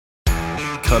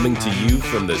Coming to you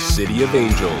from the City of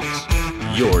Angels,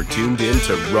 you're tuned in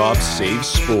to Rob Saves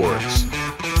Sports,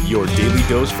 your daily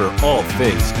dose for all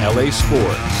things LA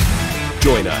sports.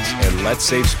 Join us and let's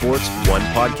save sports one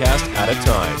podcast at a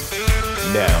time.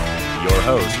 Now, your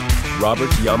host, Robert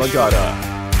Yamagata.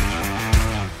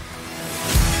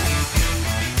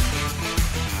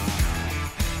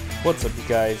 What's up, you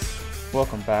guys?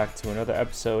 Welcome back to another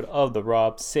episode of the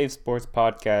Rob Save Sports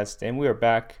podcast, and we are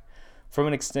back from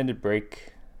an extended break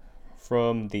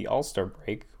from the All-Star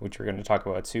break, which we're going to talk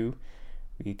about too.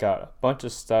 We got a bunch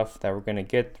of stuff that we're going to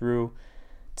get through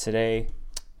today,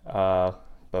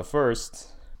 but first,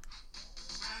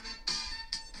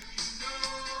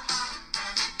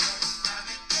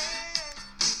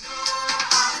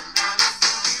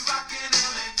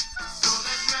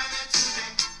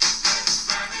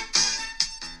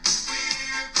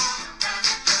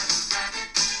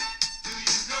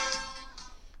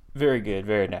 very good,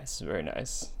 very nice, very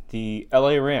nice. The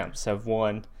LA Rams have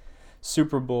won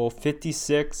Super Bowl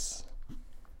 56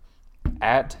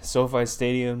 at SoFi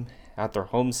Stadium, at their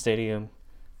home stadium.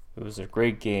 It was a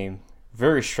great game,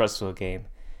 very stressful game,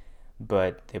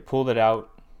 but they pulled it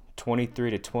out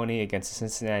 23-20 against the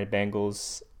Cincinnati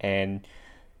Bengals. And,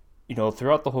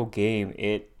 throughout the whole game,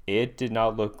 it did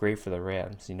not look great for the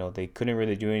Rams. They couldn't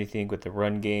really do anything with the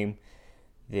run game.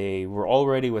 They were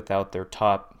already without their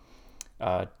top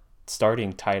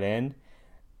starting tight end,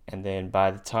 and then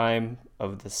by the time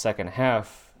of the second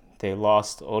half, they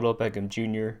lost Odell Beckham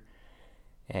Jr.,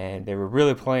 and they were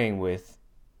really playing with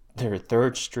their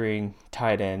third string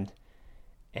tight end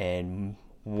and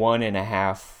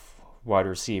 1.5 wide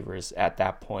receivers at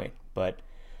that point. But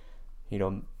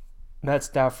Matt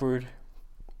Stafford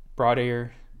brought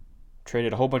here,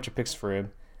 traded a whole bunch of picks for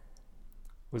him,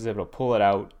 was able to pull it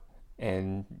out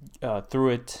and threw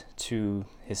it to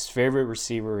his favorite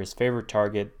receiver, his favorite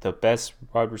target, the best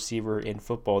wide receiver in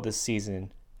football this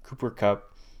season, Cooper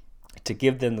Kupp, to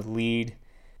give them the lead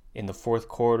in the fourth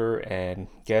quarter. And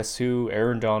guess who?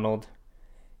 Aaron Donald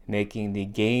making the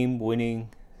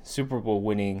game-winning, Super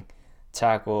Bowl-winning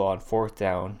tackle on fourth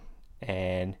down.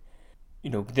 And,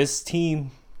 this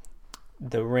team,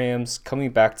 the Rams,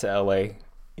 coming back to LA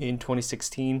in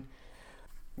 2016,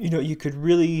 you could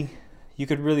really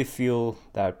feel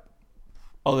that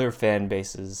other fan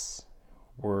bases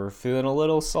were feeling a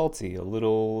little salty, a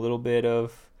little bit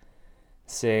of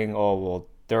saying, oh, well,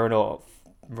 there are no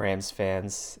Rams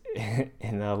fans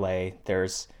in LA.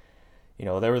 There's,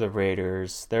 there were the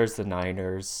Raiders, there's the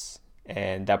Niners,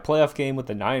 and that playoff game with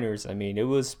the Niners, it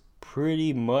was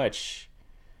pretty much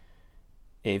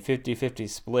a 50-50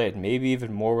 split, maybe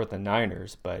even more with the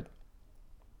Niners, but,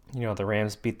 the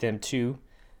Rams beat them too,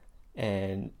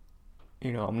 and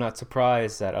I'm not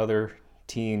surprised that other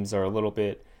teams are a little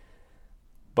bit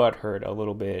butthurt, a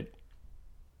little bit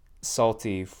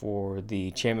salty for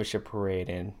the championship parade,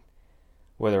 and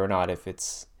whether or not if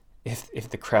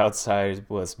the crowd size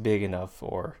was big enough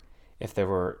or if there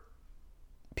were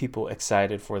people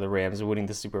excited for the Rams winning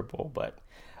the Super Bowl. But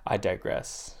I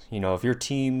digress.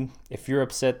 If you're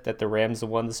upset that the Rams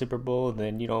won the Super Bowl,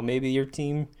 then maybe your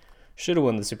team should have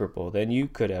won the Super Bowl. Then you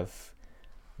could have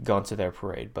gone to their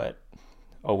parade, but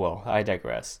oh well, I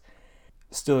digress.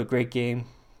 Still a great game.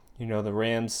 The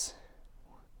Rams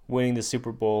winning the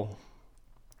Super Bowl,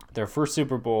 their first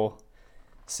Super Bowl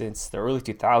since the early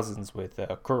 2000s with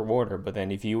Kurt Warner. But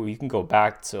then if you can go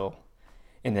back till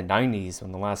in the 90s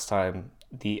when the last time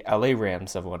the LA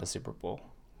Rams have won a Super Bowl.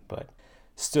 But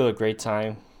still a great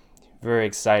time. Very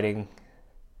exciting.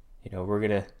 We're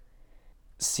going to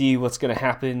see what's going to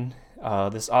happen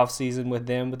this offseason with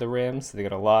the Rams. They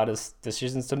got a lot of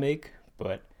decisions to make.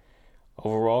 But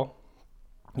overall,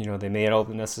 they made all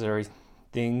the necessary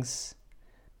things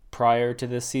prior to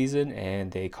this season,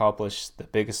 and they accomplished the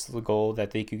biggest goal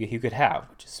that you could have,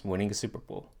 which is winning a Super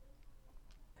Bowl.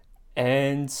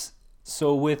 And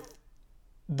so with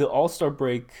the All-Star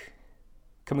break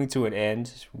coming to an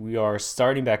end, we are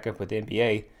starting back up with the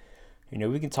NBA.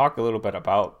 We can talk a little bit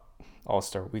about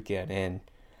All-Star weekend, and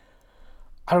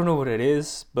I don't know what it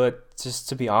is, but just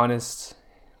to be honest,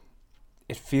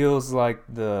 it feels like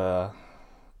the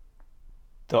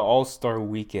All-Star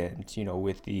weekend,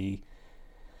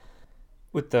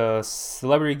 with the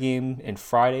celebrity game in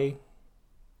Friday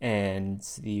and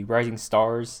the Rising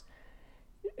Stars,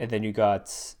 and then you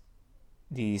got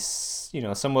these,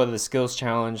 somewhat of the skills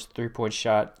challenge, 3-point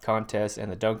shot contest, and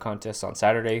the dunk contest on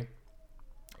Saturday,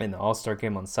 and the All-Star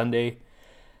game on Sunday.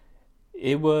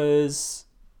 It was,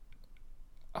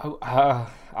 I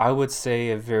would say,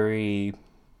 a very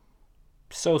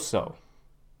so-so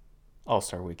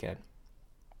All-Star weekend.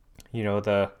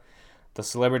 The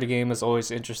celebrity game is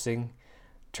always interesting.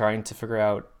 trying to figure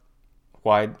out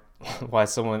why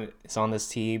someone is on this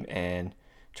team and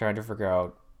trying to figure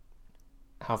out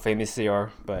how famous they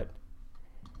are, but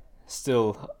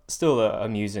still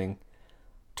amusing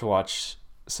to watch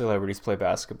celebrities play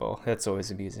basketball. That's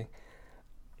always amusing.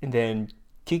 And then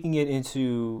kicking it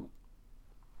into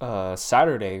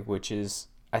Saturday, which is,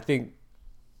 I think,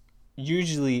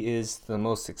 usually is the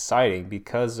most exciting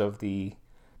because of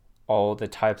all the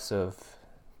types of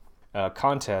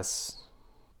contests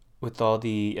with all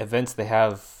the events they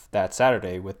have that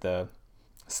Saturday, with the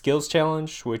skills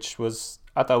challenge, which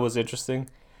I thought was interesting.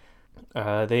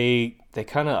 They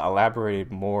kind of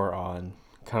elaborated more on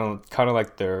kind of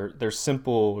like their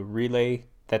simple relay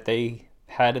that they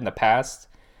had in the past.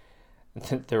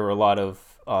 There were a lot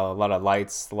of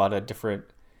lights, a lot of different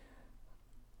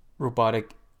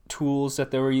robotic tools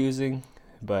that they were using,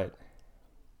 but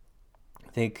I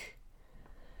think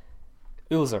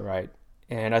it was alright.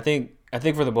 And I think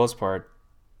for the most part,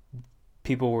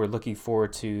 people were looking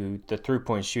forward to the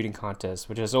 3-point shooting contest,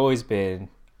 which has always been,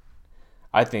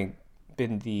 I think,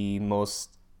 the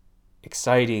most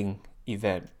exciting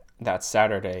event that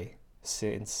Saturday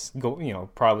since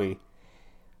probably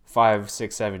 5,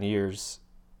 6, 7 years,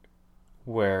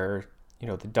 where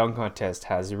the dunk contest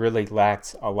has really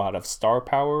lacked a lot of star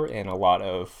power and a lot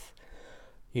of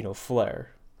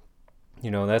flair.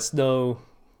 That's no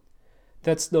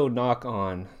knock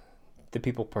on the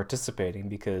people participating,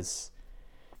 because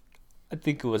I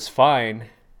think it was fine.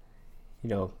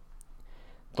 The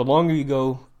longer you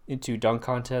go into dunk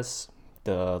contests,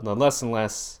 the less and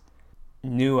less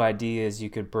new ideas you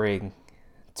could bring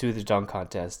to the dunk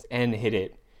contest and hit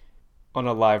it on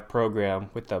a live program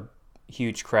with a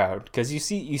huge crowd. Because you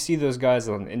see those guys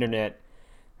on the internet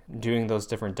doing those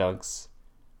different dunks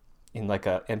in like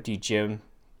a empty gym,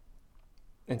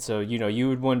 and so you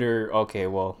would wonder, okay,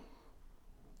 well,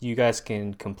 you guys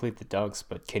can complete the dunks,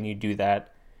 but can you do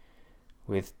that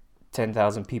with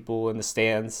 10,000 people in the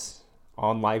stands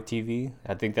on live TV?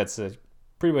 I think that's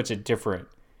pretty much a different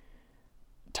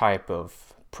type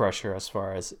of pressure as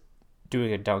far as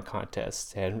doing a dunk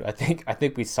contest, and I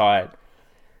think we saw it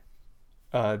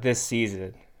this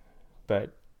season.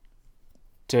 But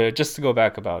to go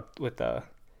back about with the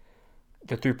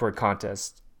 3-point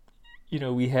contest,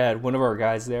 we had one of our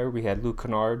guys there. We had Luke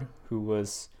Kennard, who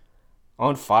was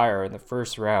on fire in the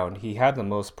first round. He had the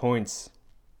most points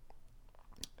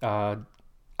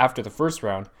after the first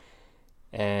round,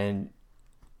 and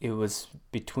it was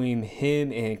between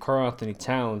him and Karl-Anthony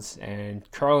Towns, and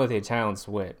Karl-Anthony Towns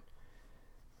went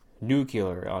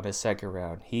nuclear on his second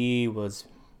round. He was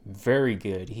very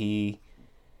good. He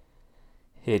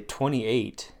hit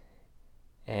 28,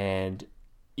 and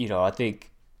I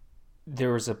think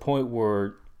there was a point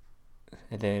where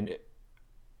Luke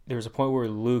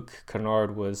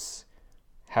Kennard was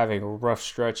having a rough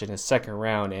stretch in his second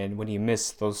round, and when he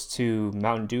missed those 2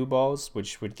 Mountain Dew balls,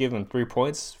 which would give him 3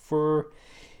 points for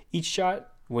each shot,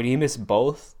 when he missed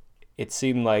both, it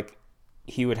seemed like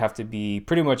he would have to be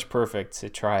pretty much perfect to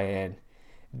try and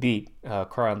beat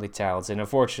Karl-Anthony Towns, and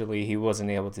unfortunately he wasn't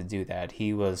able to do that.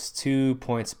 He was 2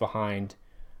 points behind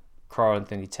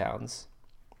Karl-Anthony Towns,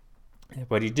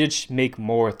 but he did make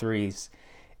more threes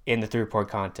in the 3-point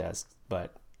contest,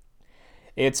 but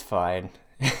it's fine.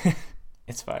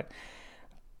 It's fine.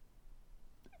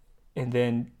 And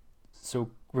then, so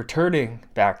returning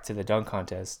back to the dunk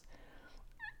contest,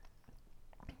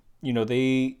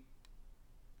 the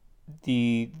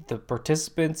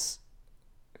participants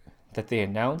that they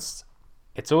announced,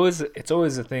 it's always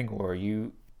a thing where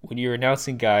when you're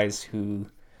announcing guys who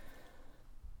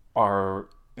are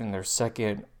in their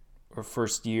second or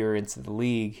first year into the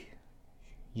league,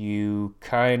 you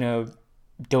kind of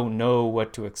don't know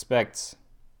what to expect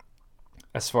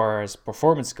as far as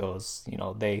performance goes.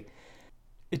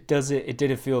 It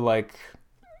didn't feel like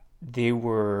they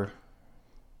were,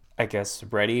 I guess,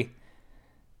 ready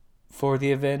for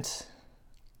the event,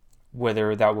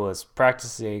 whether that was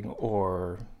practicing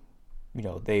or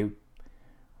they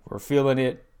were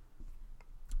feeling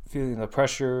the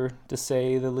pressure, to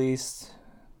say the least.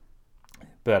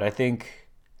 But I think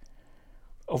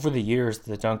over the years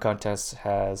the dunk contest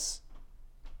has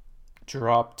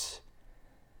dropped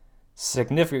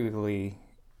significantly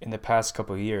in the past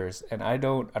couple of years, and I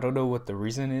don't know what the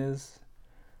reason is.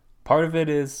 Part of it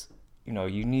is,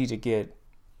 you need to get,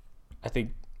 I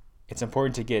think it's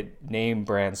important to get name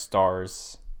brand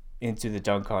stars into the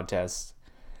dunk contest,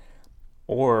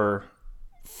 or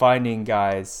finding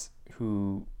guys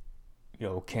who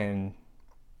can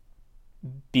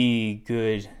be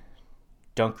good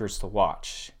dunkers to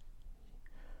watch.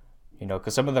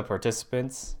 Because some of the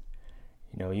participants,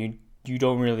 you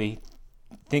don't really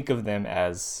think of them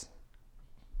as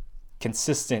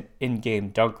consistent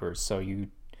in-game dunkers, so you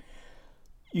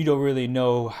don't really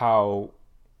know how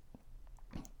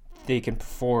they can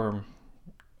perform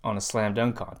on a slam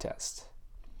dunk contest.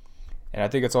 And I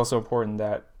think it's also important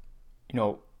that,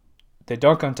 the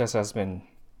dunk contest has been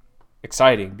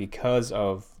exciting because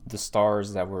of the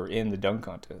stars that were in the dunk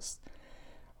contest,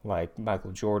 like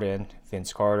Michael Jordan,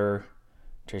 Vince Carter,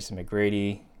 Tracy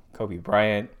McGrady, Kobe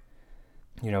Bryant.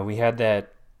 We had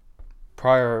that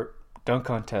prior dunk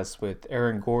contest with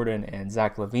Aaron Gordon and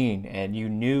Zach LaVine, and you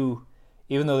knew,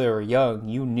 even though they were young,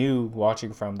 you knew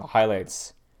watching from the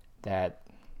highlights that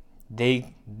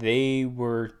they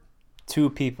were two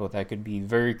people that could be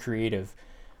very creative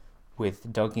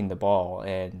with dunking the ball,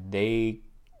 and they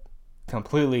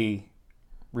completely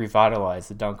revitalized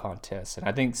the dunk contest. And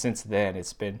I think since then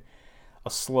it's been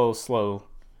a slow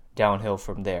downhill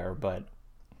from there. But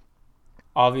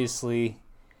obviously,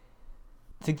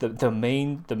 I think the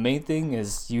main thing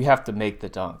is you have to make the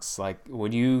dunks. Like,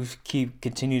 when you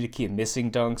continue to keep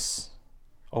missing dunks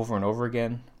over and over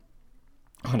again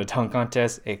on a dunk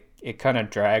contest, it kind of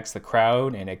drags the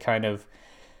crowd, and it kind of,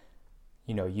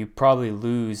 you probably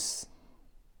lose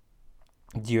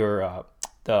your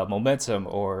the momentum,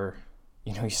 or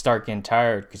you start getting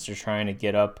tired because you're trying to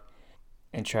get up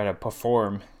and try to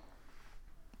perform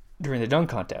during the dunk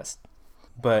contest.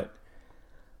 But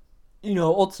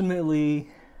ultimately,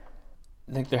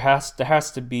 I think there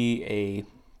has to be a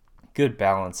good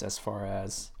balance as far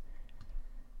as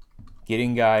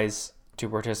getting guys to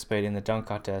participate in the dunk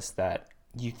contest that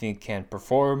you think can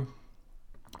perform,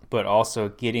 but also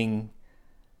getting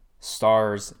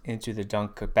stars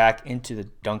back into the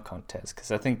dunk contest,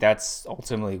 because I think that's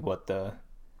ultimately what the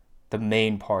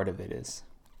main part of it is.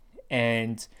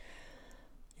 And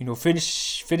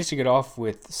finishing it off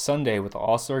with Sunday with the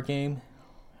All-Star game.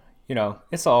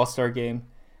 It's an All-Star game.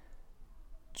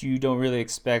 You don't really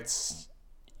expect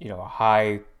a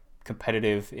high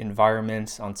competitive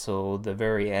environment until the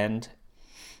very end,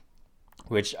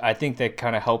 which I think that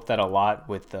kind of helped that a lot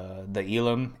with the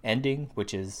Elam ending,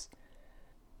 which is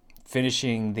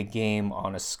finishing the game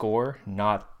on a score,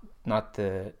 not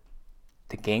the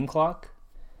game clock.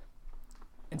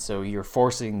 And so you're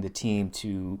forcing the team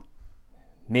to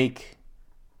make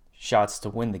shots to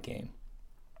win the game.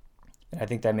 And I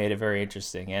think that made it very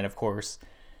interesting. And of course,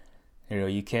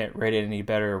 you can't rate it any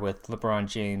better with LeBron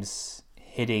James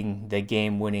hitting the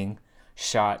game-winning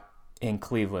shot in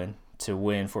Cleveland to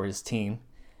win for his team.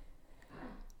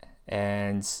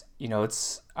 And I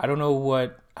just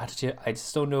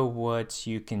don't know what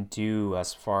you can do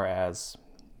as far as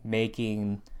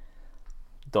making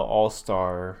the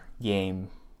All-Star game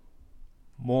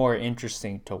more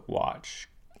interesting to watch.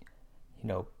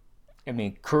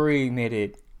 Curry made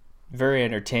it very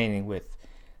entertaining with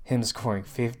him scoring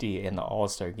 50 in the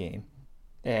All-Star game.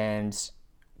 And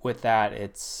with that,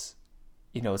 it's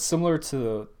similar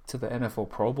to the NFL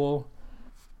Pro Bowl.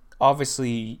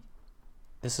 Obviously,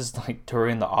 this is like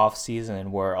during the off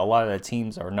season where a lot of the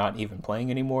teams are not even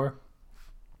playing anymore.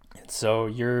 And so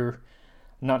you're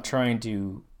not trying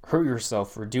to hurt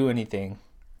yourself or do anything.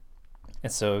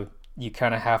 And so you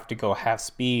kind of have to go half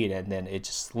speed, and then it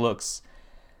just looks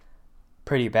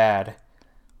pretty bad,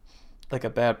 like a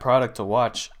bad product to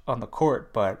watch on the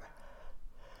court. But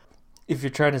if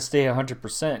you're trying to stay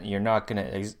 100%, you're not going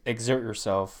to exert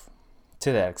yourself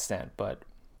to that extent. But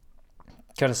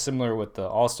kind of similar with the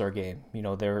All-Star game,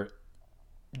 they're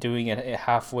doing it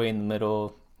halfway in the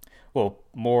middle, well,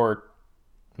 more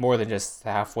than just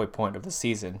the halfway point of the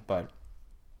season. But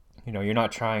you're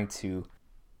not trying to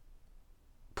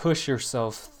push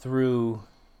yourself through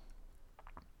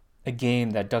a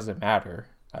game that doesn't matter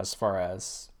as far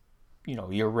as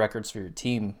your records for your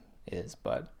team is.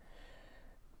 But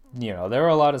there are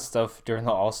a lot of stuff during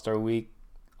the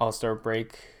All-Star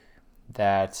break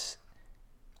that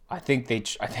I think they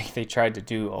tried to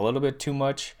do a little bit too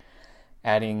much,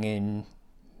 adding in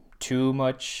too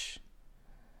much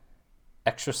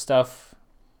extra stuff,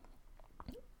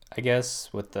 I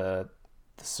guess, with the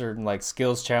certain like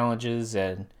skills challenges.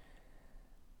 And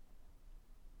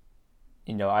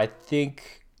I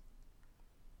think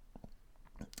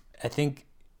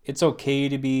it's okay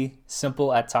to be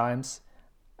simple at times.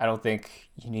 I don't think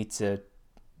you need to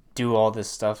do all this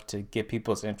stuff to get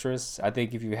people's interests. I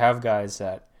think if you have guys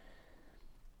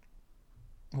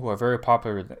who are very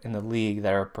popular in the league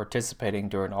that are participating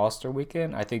during All-Star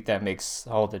weekend, I think that makes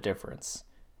all the difference.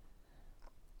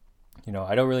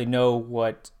 I don't really know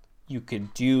what you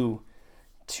could do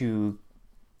to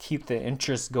keep the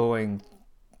interest going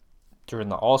during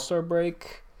the All-Star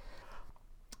break,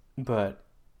 but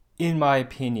in my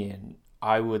opinion,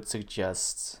 I would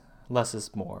suggest less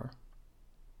is more.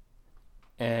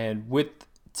 And with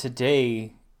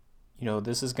today,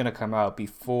 this is going to come out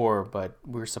before, but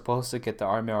we're supposed to get the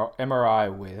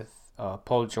MRI with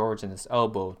Paul George in his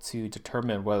elbow to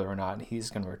determine whether or not he's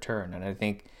going to return. And I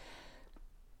think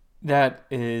that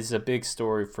is a big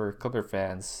story for Clipper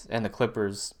fans and the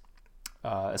Clippers,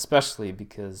 especially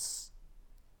because,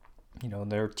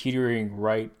 they're teetering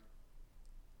right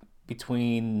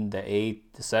between the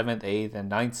 7th, 8th,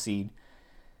 and 9th seed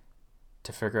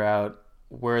to figure out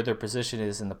where their position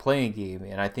is in the playing game.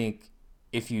 And I think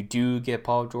if you do get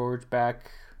Paul George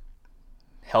back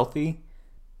healthy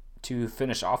to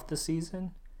finish off the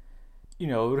season, it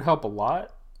would help a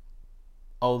lot.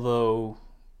 Although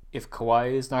if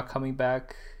Kawhi is not coming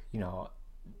back,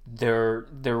 there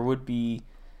would be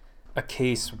a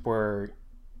case where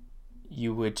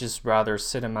you would just rather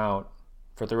sit him out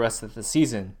for the rest of the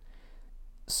season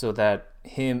so that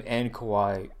him and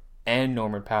Kawhi and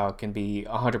Norman Powell can be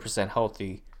 100%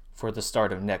 healthy for the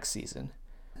start of next season.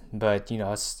 But,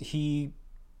 he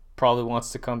probably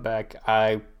wants to come back.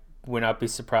 I would not be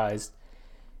surprised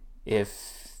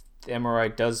if the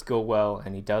MRI does go well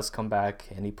and he does come back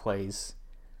and he plays.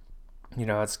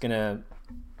 It's going to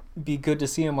be good to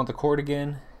see him on the court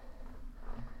again.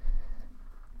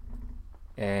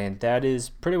 And that is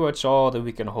pretty much all that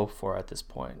we can hope for at this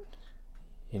point.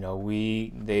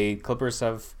 The Clippers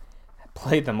have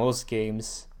played the most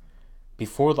games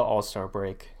before the All-Star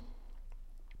break,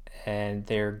 and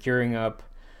they're gearing up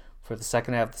for the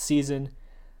second half of the season.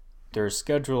 Their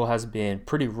schedule has been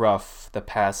pretty rough the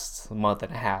past month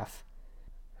and a half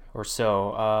or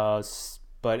so,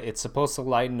 but it's supposed to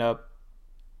lighten up.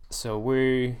 So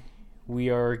we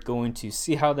are going to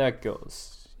see how that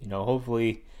goes.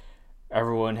 Hopefully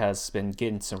everyone has been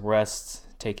getting some rest,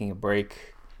 taking a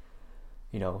break,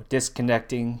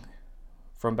 disconnecting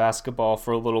from basketball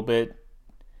for a little bit,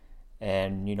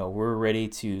 and we're ready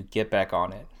to get back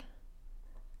on it.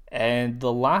 And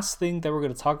the last thing that we're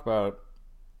going to talk about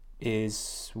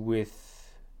is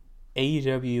with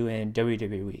AEW and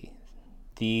WWE.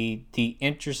 The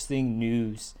interesting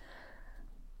news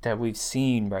that we've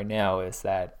seen right now is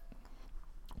that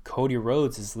Cody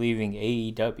Rhodes is leaving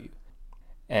AEW,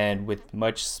 and with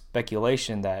much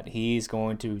speculation that he's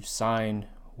going to sign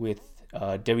with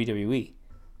WWE,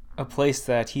 a place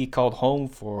that he called home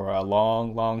for a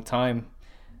long, long time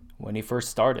when he first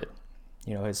started.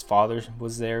 His father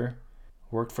was there,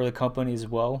 worked for the company as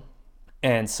well,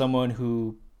 and someone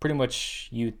who pretty much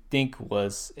you'd think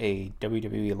was a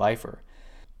WWE lifer.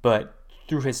 But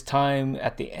through his time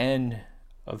at the end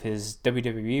of his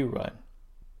WWE run,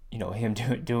 him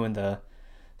doing the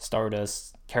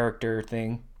Stardust character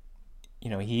thing,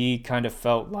 he kind of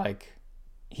felt like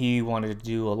he wanted to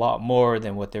do a lot more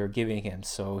than what they were giving him.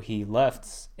 So he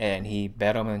left and he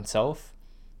bet on himself.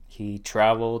 He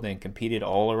traveled and competed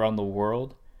all around the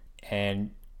world.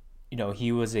 And,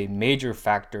 he was a major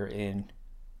factor in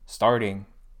starting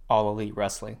All Elite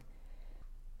Wrestling.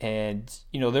 And,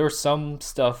 there was some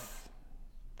stuff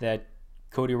that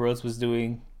Cody Rhodes was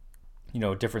doing,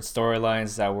 different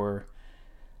storylines that were,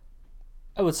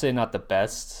 I would say, not the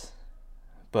best,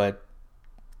 but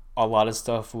a lot of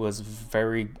stuff was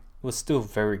still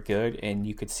very good, and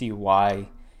you could see why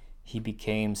he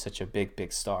became such a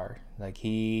big star. Like,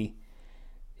 he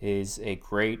is a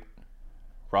great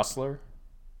wrestler,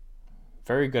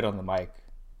 very good on the mic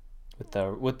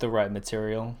with the right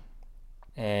material,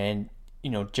 and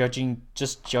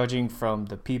judging from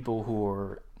the people who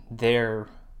were there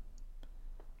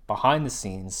behind the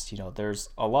scenes, there's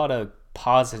a lot of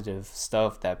positive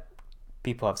stuff that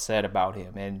people have said about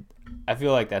him, and I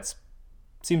feel like that's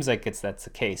the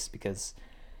case because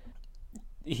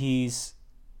he's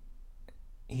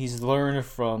learned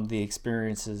from the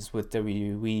experiences with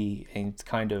WWE and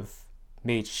kind of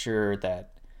made sure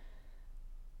that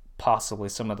possibly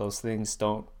some of those things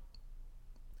don't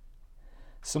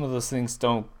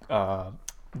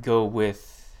go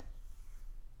with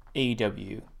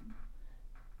AEW,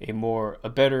 a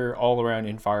better all-around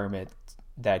environment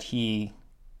that he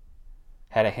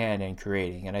had a hand in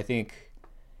creating. And I think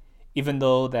even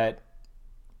though that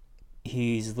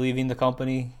he's leaving the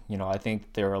company, I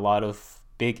think there are a lot of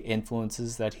big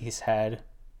influences that he's had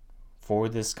for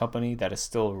this company that is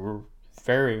still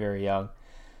very, very young,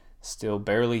 still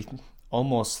barely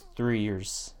almost 3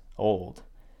 years old.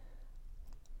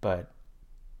 But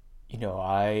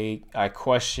I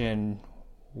question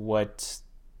what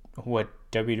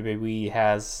WWE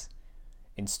has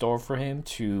in store for him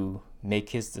to make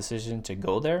his decision to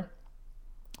go there.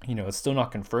 It's still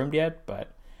not confirmed yet,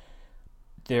 but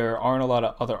there aren't a lot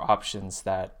of other options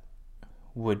that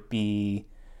would be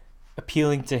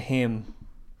appealing to him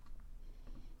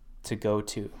to go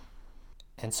to.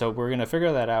 And so we're going to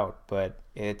figure that out, but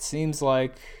it seems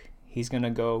like he's going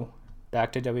to go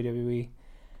back to WWE.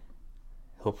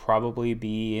 He'll probably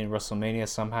be in WrestleMania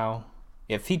somehow.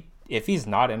 If he's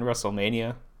not in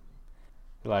WrestleMania,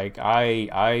 like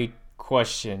I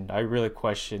really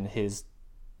question his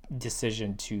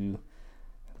decision to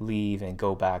leave and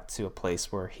go back to a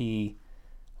place where he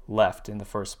left in the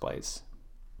first place.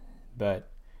 But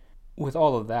with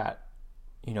all of that,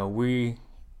 we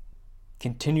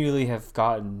continually have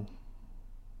gotten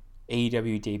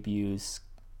AEW debuts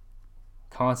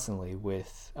constantly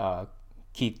with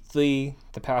Keith Lee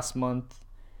the past month,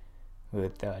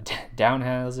 with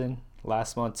Danhausen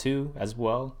last month too as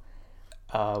well.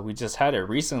 We just had it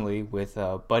recently with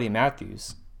Buddy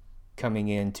Matthews coming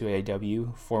into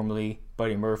AEW, formerly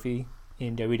Buddy Murphy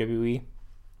in WWE.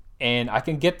 And I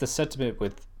can get the sentiment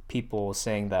with people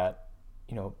saying that,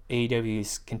 AEW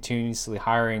is continuously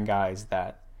hiring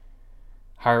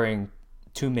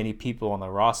too many people on the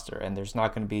roster, and there's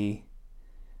not going to be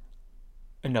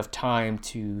enough time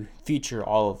to feature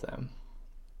all of them.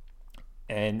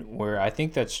 And where I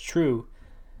think that's true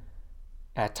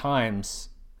at times,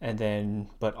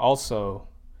 but also,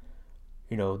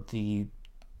 the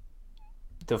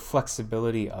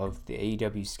flexibility of the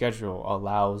AEW schedule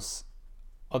allows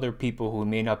other people who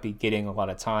may not be getting a lot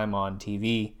of time on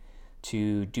TV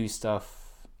to do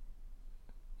stuff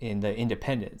in the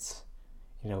independents,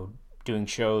 doing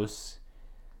shows,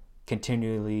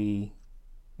 continually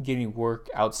getting work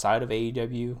outside of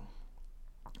AEW,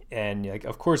 and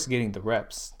of course getting the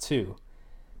reps too.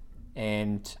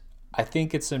 And I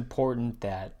think it's important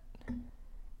that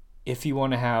if you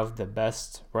want to have the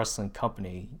best wrestling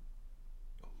company,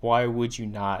 why would you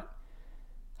not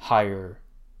hire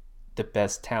the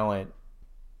best talent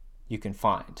you can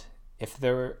find? If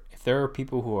there are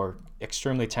people who are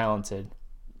extremely talented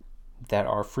that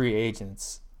are free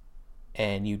agents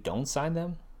and you don't sign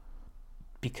them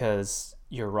because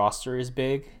your roster is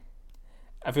big,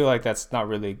 I feel like that's not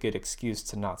really a good excuse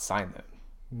to not sign them.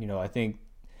 I think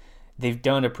they've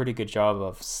done a pretty good job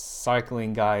of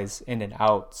cycling guys in and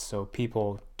out so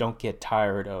people don't get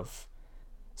tired of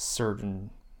certain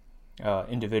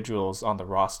individuals on the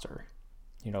roster.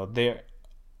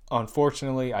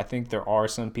 Unfortunately, I think there are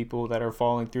some people that are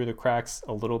falling through the cracks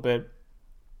a little bit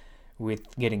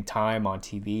with getting time on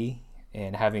TV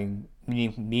and having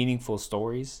meaningful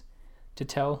stories to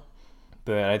tell.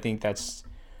 But I think that's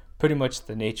pretty much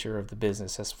the nature of the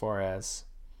business as far as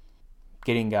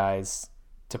getting guys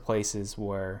to places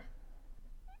where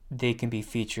they can be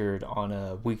featured on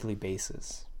a weekly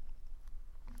basis.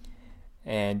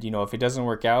 And, if it doesn't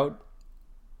work out,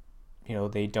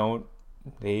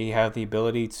 they have the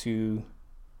ability to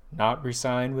not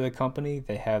resign with a company.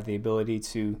 They have the ability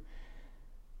to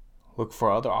look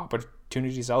for other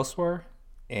opportunities elsewhere.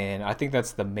 And I think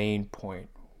that's the main point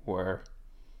where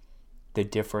the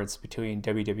difference between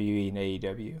WWE and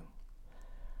AEW.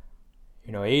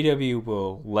 AEW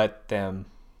will let them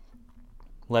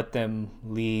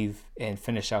leave and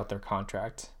finish out their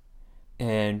contract.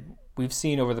 And we've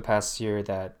seen over the past year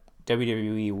that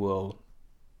WWE will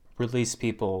release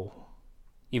people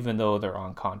even though they're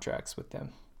on contracts with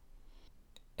them.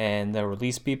 And they'll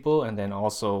release people and then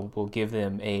also will give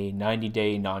them a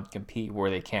 90-day non-compete where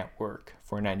they can't work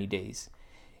for 90 days,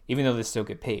 even though they still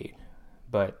get paid.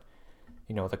 But,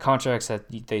 the contracts that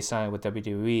they sign with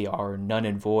WWE are none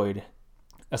and void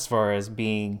as far as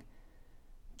being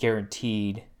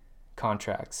guaranteed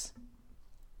contracts.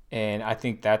 And I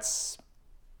think that's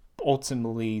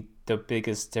ultimately the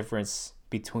biggest difference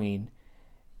between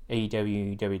AEW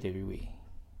and WWE.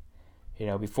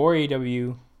 Before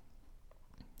AEW,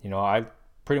 I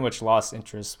pretty much lost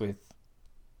interest with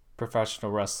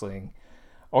professional wrestling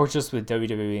or just with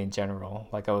WWE in general.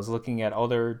 I was looking at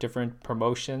other different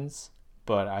promotions,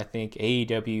 but I think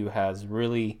AEW has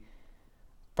really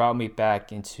brought me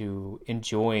back into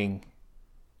enjoying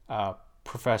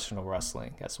professional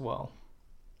wrestling as well.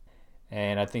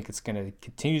 And I think it's going to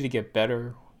continue to get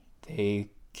better. They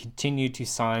continue to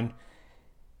sign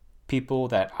people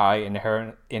that I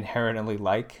inherently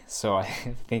like, so I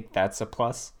think that's a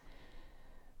plus.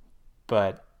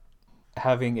 But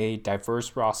having a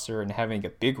diverse roster and having a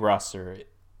big roster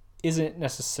isn't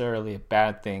necessarily a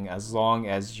bad thing as long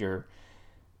as you're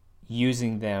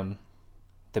using them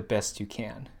the best you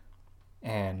can.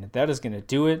 And that is going to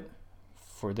do it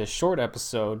for this short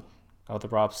episode of the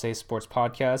Rob Saves Sports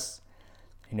Podcast.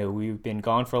 We've been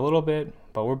gone for a little bit,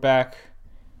 but we're back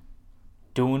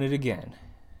doing it again.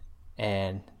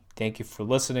 And thank you for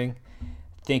listening.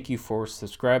 Thank you for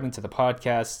subscribing to the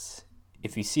podcast.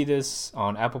 If you see this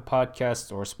on Apple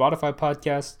Podcasts or Spotify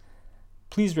Podcasts,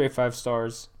 please rate 5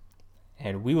 stars.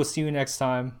 And we will see you next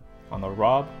time on the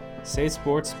Rob Save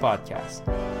Sports Podcast.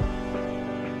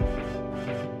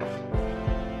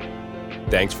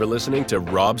 Thanks for listening to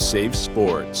Rob Save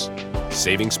Sports.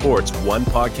 Saving sports one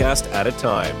podcast at a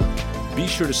time. Be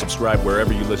sure to subscribe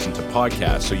wherever you listen to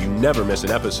podcasts so you never miss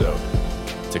an episode.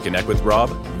 To connect with Rob,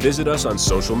 visit us on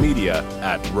social media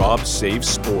at Rob Save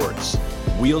Sports.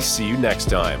 We'll see you next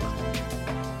time.